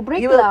 Oo,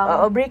 break you will,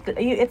 lang.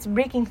 It's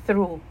breaking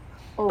through.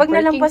 Oo, Pag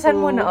breaking nalampasan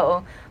mo through.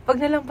 na, pag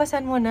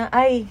nalampasan mo na,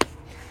 I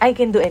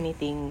can do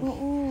anything.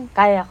 Oo.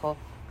 Kaya ko.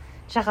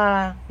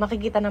 Tsaka,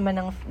 makikita naman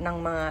ng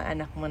mga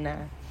anak mo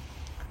na,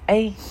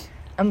 ay,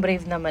 ang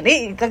brave naman.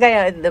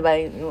 Kagaya,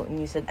 diba,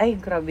 you said, ay,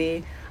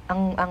 grabe,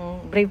 ang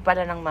brave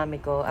pala ng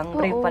mami ko, ang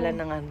brave pala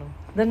ng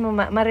Doon mo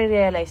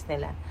marirealize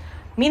nila.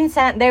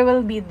 Minsan, there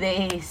will be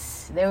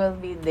days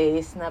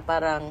na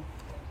parang,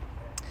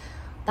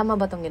 tama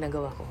ba tong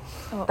ginagawa ko?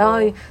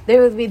 There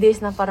will be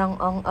days na parang,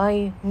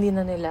 hindi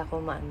na nila ako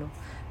maano.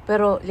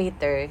 Pero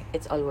later,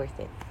 it's all worth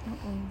it.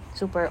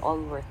 Super all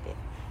worth it.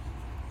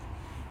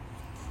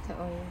 So,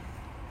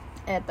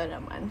 eto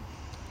naman.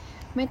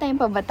 May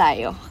time pa ba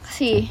tayo?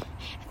 Kasi,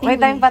 May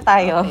time pa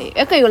tayo.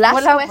 Okay,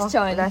 last Wala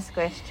question. Last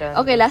question.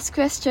 Okay, last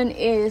question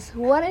is,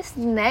 what is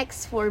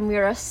next for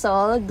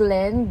Mirasol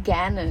Glen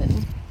Gannon?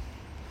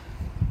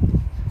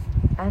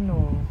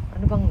 Ano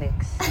bang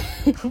next?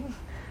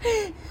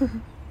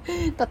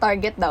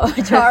 Ta-target daw.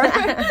 Char.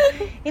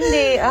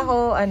 Hindi, I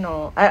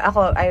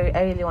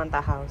really want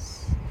a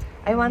house.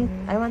 I want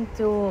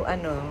to,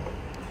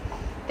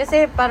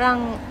 kasi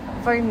parang,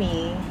 for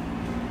me,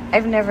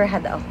 I've never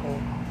had a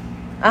home.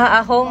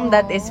 A home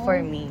that is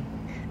for me.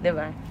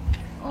 Diba?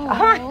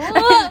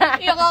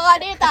 Yung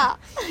kakanita.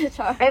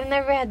 Char. I've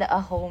never had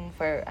a home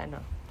for,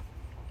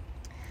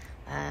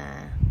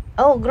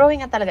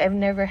 growing up talaga, I've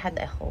never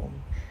had a home.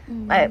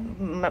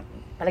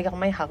 Palagi ako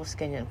may house,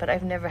 ganyan. But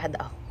I've never had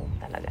a home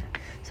talaga.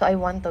 So, I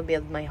want to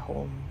build my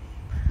home.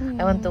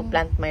 I want to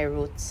plant my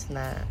roots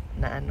na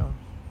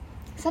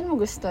Saan mo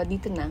gusto?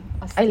 Dito na?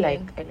 I Austin?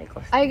 like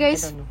Austin. Ay,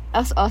 guys, I don't know.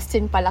 as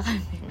Austin pala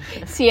kami.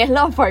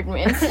 Cielo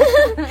Apartments.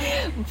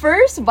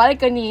 First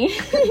balcony.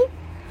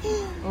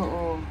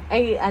 Oo.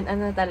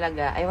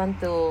 Talaga, I want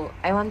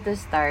to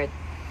start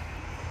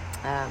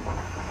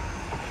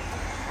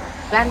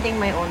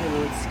planting my own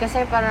roots.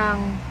 Kasi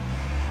parang,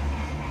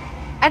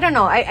 I don't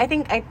know, I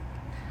think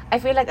I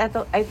feel like I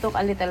took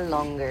a little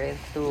longer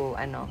to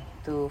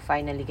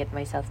finally get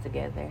myself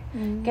together.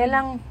 Kaya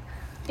lang,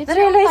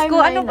 na-realize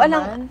ko,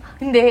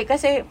 hindi,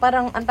 kasi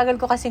parang, ang tagal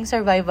ko kasing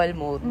survival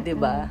mode, di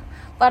ba?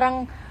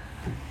 Parang,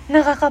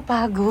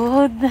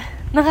 nakakapagod,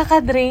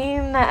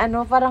 nakaka-drain na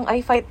parang,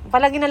 fight,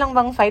 palagi na lang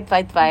bang fight.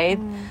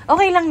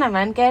 Okay lang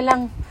naman, kaya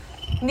lang,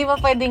 hindi ba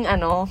pwedeng,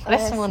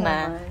 rest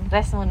muna,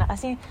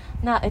 kasi,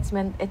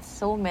 it's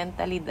so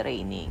mentally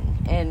draining,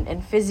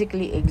 and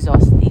physically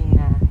exhausting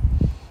na,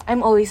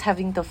 I'm always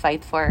having to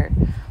fight for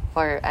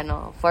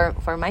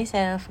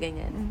myself,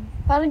 ganyan.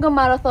 Parang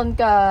gumarathon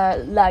ka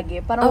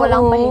lagi. Parang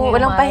walang pahinga.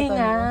 Walang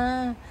pahinga.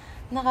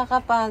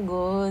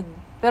 Nakakapagod.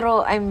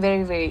 Pero I'm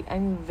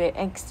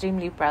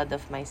extremely proud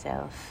of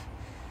myself.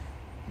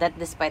 That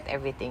despite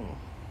everything.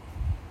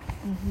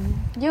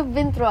 You've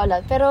been through a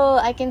lot. Pero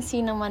I can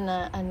see naman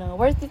na,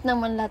 worth it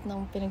naman lahat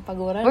ng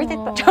pinagpaguran mo. Worth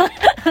it pa.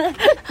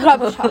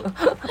 Grabe siya.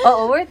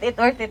 Oo, worth it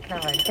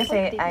naman.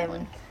 Kasi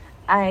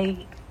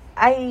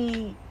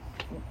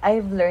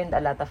I've learned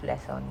a lot of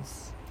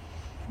lessons.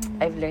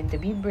 I've learned to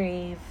be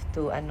brave,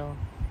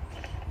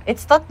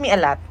 it's taught me a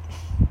lot.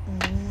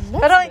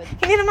 Pero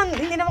hindi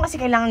naman kasi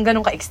kailangan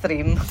ganun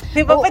ka-extreme.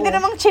 Di ba? Pwede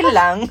namang chill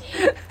lang.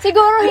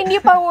 Siguro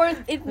hindi pa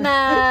worth it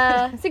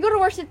na,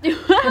 siguro worth it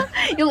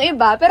yung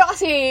iba. Pero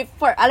kasi,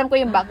 alam ko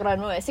yung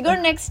background mo eh. Siguro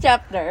next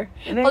chapter,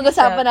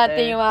 pag-usapan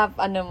natin yung mga,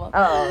 mo.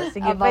 Oo,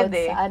 sige, about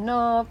pwede. Sa,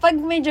 pag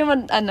medyo,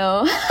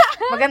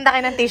 Maganda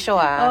kayo ng tissue,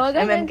 ha?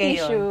 Maganda ng MMK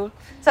tissue.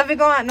 Yun. Sabi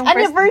ko nga, nung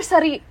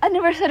anniversary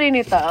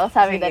nito,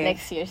 sabi Sige. the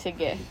next year,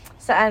 sige.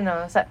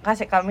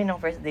 Kasi kami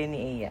nung first day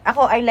ni Iya.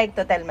 Ako, I like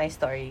to tell my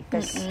story.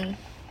 Because,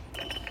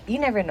 you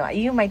never know.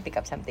 You might pick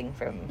up something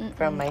from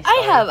my story.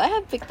 I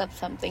have picked up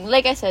something.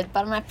 Like I said,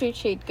 para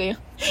ma-appreciate ko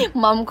yung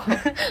mom ko.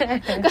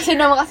 Kasi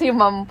yung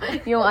mom,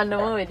 yung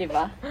mo, di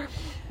ba?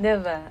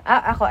 Diba?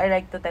 Ako, I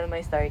like to tell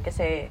my story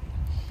kasi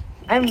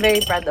I'm very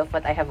proud of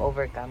what I have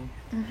overcome.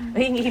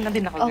 Hingi na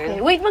din ako, girl. Okay,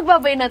 wait,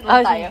 magbabay na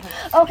tayo.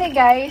 Okay,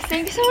 guys,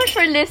 thank you so much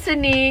for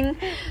listening.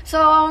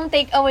 So, ang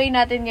takeaway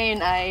natin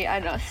ngayon ay,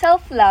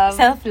 self-love.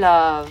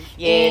 Self-love.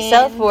 Yes, And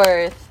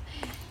self-worth.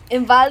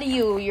 and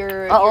value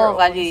your value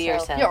own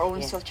yourself. Your own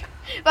Yes. self.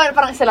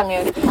 Parang isa lang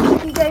yun.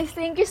 Okay, guys,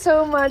 thank you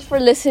so much for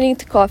listening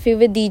to Coffee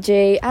with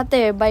DJ.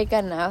 Ate, bye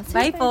ka na.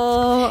 Bye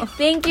po.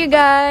 Thank you,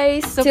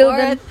 guys.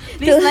 Support.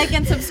 Please like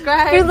and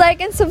subscribe. Please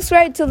like and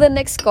subscribe till the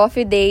next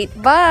coffee date.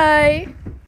 Bye.